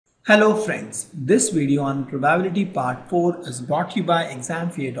Hello friends, this video on probability part 4 is brought to you by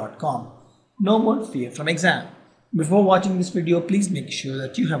examfear.com. No more fear from exam. Before watching this video, please make sure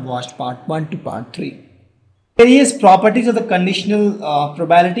that you have watched part 1 to part 3. Various properties of the conditional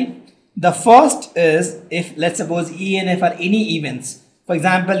probability. The first is if let's suppose E and F are any events. For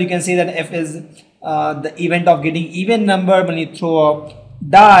example, you can say that F is the event of getting even number when you throw a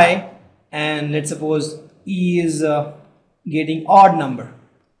die, and let's suppose E is getting odd number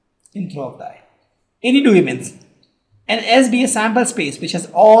in throw of die. Any two events. And S be a sample space which has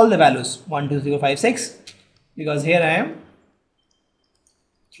all the values 1, 2, 0, 5, 6, because here I am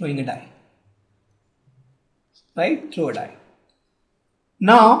throwing a die. Right? Throw a die.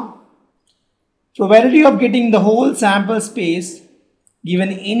 Now, probability of getting the whole sample space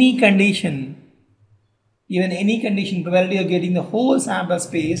given any condition, probability of getting the whole sample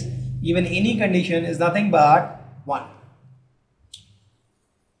space given any condition is nothing but 1.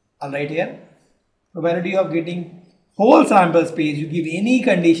 Alright, here probability of getting whole sample space you give any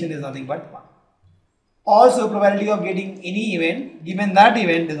condition is nothing but 1. Also, probability of getting any event given that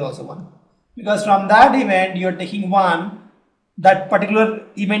event is also 1, because from that event you are taking 1, that particular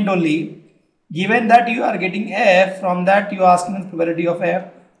event only. Given that you are getting F, from that you are asking the probability of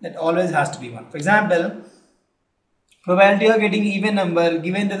F, that always has to be 1. For example, probability of getting even number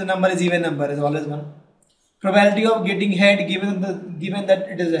given that the number is even number is always 1. Probability of getting head given that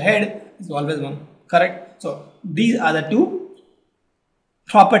it is a head is always 1. Correct? So these are the two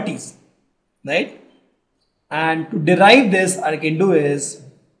properties, right? And to derive this, I can do is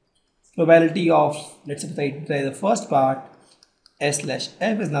probability of, let's say I try the first part, S slash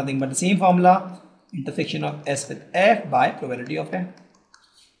F is nothing but the same formula, intersection of S with F by probability of F.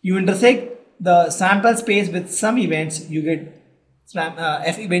 You intersect the sample space with some events, you get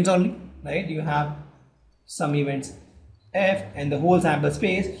F events only, right? You have some events F and the whole sample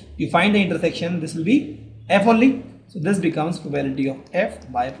space, you find the intersection, this will be F only. So this becomes probability of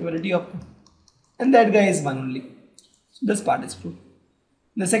F by probability of F, and that guy is 1 only. So this part is true.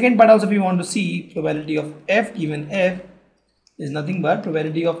 The second part also, if you want to see probability of F given F is nothing but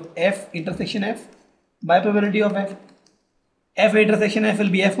probability of F intersection F by probability of F. F intersection F will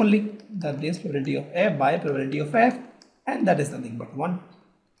be F only, that is probability of F by probability of F, and that is nothing but 1.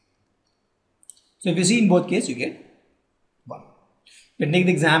 So if you see in both cases you get 1. You can take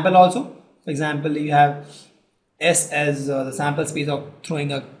the example also. For example, you have S as the sample space of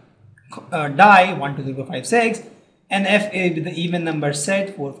throwing a die 1, 2, 3, 4, 5, 6, and F is with the even number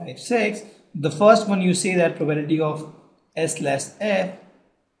set 4, 5, 6. The first one you say that probability of S slash F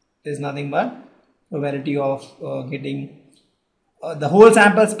is nothing but probability of getting the whole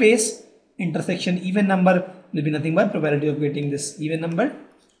sample space intersection even number will be nothing but probability of getting this even number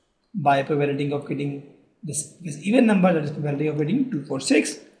by probability of getting this even number, that is probability of getting 2, 4,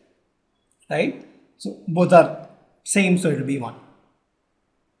 6, right? So both are same, so it will be 1.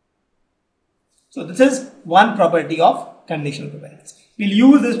 So this is one property of conditional probabilities. We'll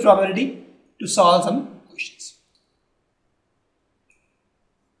use this probability to solve some questions.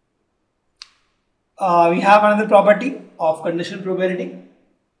 We have another property of conditional probability.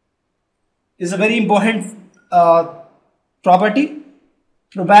 This is a very important property.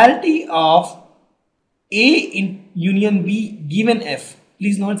 Probability of A in union B given F.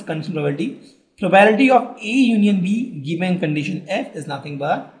 Please note it's conditional probability. Probability of A union B given condition F is nothing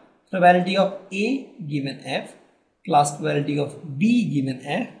but probability of A given F plus probability of B given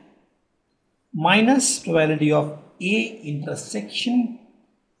F minus probability of A intersection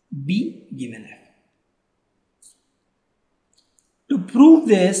B given F. To prove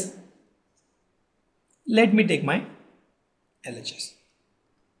this, let me take my LHS.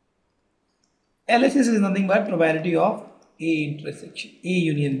 LHS is nothing but probability of A intersection A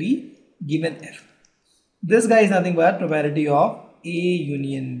union B given F. This guy is nothing but probability of A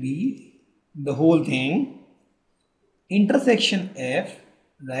union B, the whole thing, intersection F,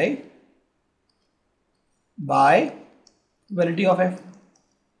 right, by probability of F.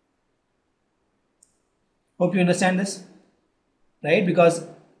 Hope you understand this, right? Because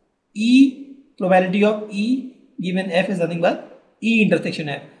E, probability of E given F is nothing but E intersection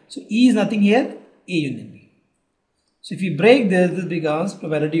F. So E is nothing here, A union B. So if you break this, this becomes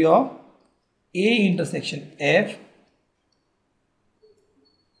probability of A intersection F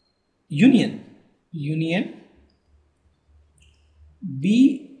union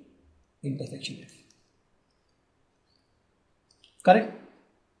B intersection F. Correct?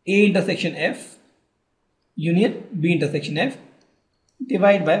 A intersection F union B intersection F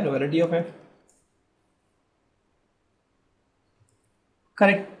divided by probability of F.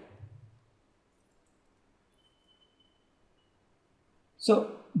 Correct?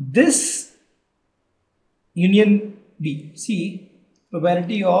 So this union B, see,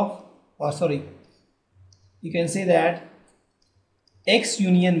 probability of, or sorry, you can say that X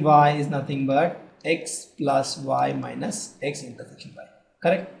union Y is nothing but X plus Y minus X intersection Y.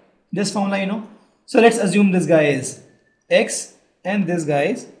 Correct? This formula you know. So let's assume this guy is X and this guy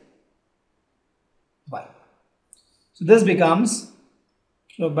is Y. So this becomes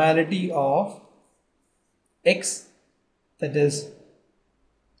probability of X, that is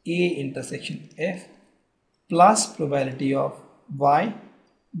A intersection F, plus probability of Y,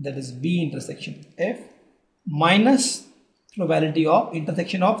 that is B intersection F, minus probability of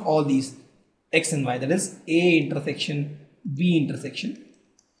intersection of all these X and Y, that is A intersection B intersection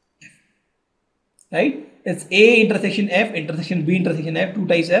F. Right? It's A intersection F, intersection B intersection F, two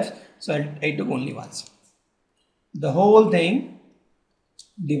types F, so I took only once. The whole thing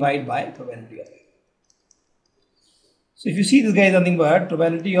divide by probability of F. So if you see, this guy is nothing but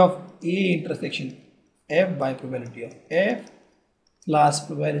probability of A intersection F by probability of F plus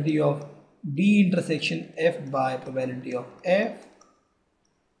probability of B intersection F by probability of F,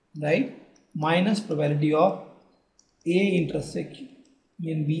 right, minus probability of A intersection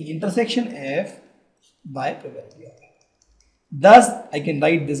B intersection F by probability of F. Thus I can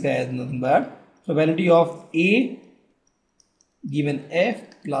write this guy as nothing but probability of A given F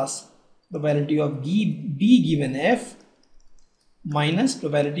plus probability of B given F minus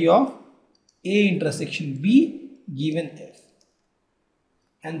probability of A intersection B given F,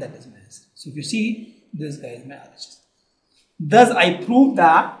 and that is my answer. So if you see, this guy is my answer. Thus I prove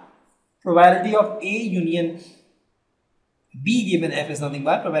that probability of A union B given F is nothing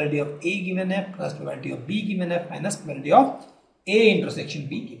but probability of A given F plus probability of B given F minus probability of A intersection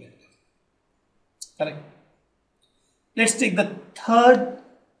B given F. Correct? Let's take the third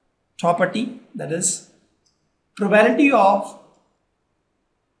property, that is probability of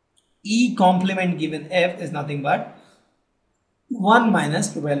E complement given F is nothing but 1 minus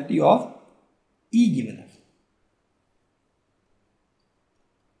probability of E given F.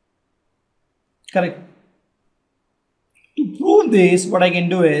 Correct? To prove this, what I can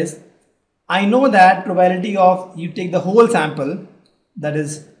do is, I know that probability of, you take the whole sample, that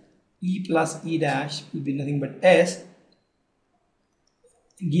is E plus E dash will be nothing but S,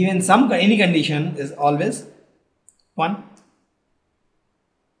 given any condition is always 1.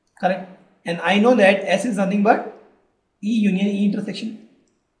 Correct? And I know that S is nothing but E union E intersection.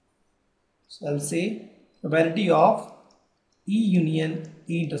 So I'll say probability of E union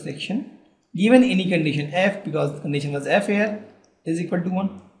E intersection given any condition F, because the condition was F here, is equal to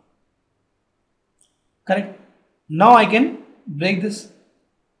 1. Correct? Now I can break this.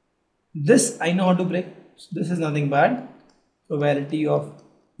 This I know how to break. So this is nothing but probability of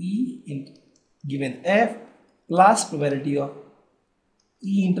E given F plus probability of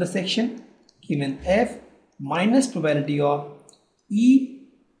E intersection given F minus probability of E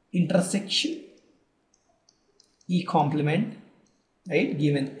intersection E complement, right,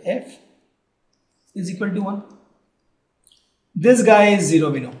 given F is equal to 1. This guy is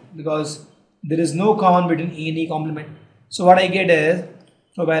 0, we know, because there is no common between E and E complement. So what I get is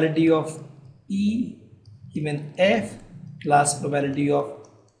probability of E given F plus probability of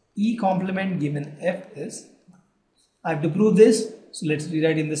E complement given F is 1. I have to prove this, so let's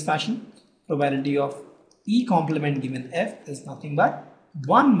rewrite in this fashion. Probability of E complement given F is nothing but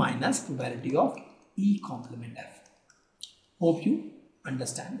 1 minus probability of E complement F. Hope you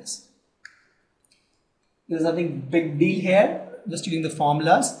understand this. There's nothing big deal here, just using the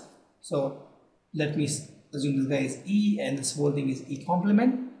formulas. So let me assume this guy is E and this whole thing is E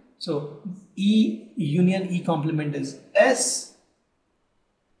complement. So E union E complement is S,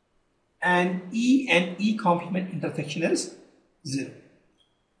 and E complement intersection is 0.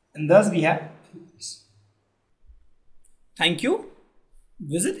 And thus we have this. Thank you.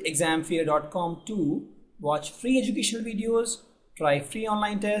 Visit examfear.com to watch free educational videos, try free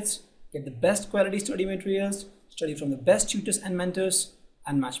online tests, get the best quality study materials, study from the best tutors and mentors,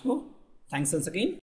 and much more. Thanks once again.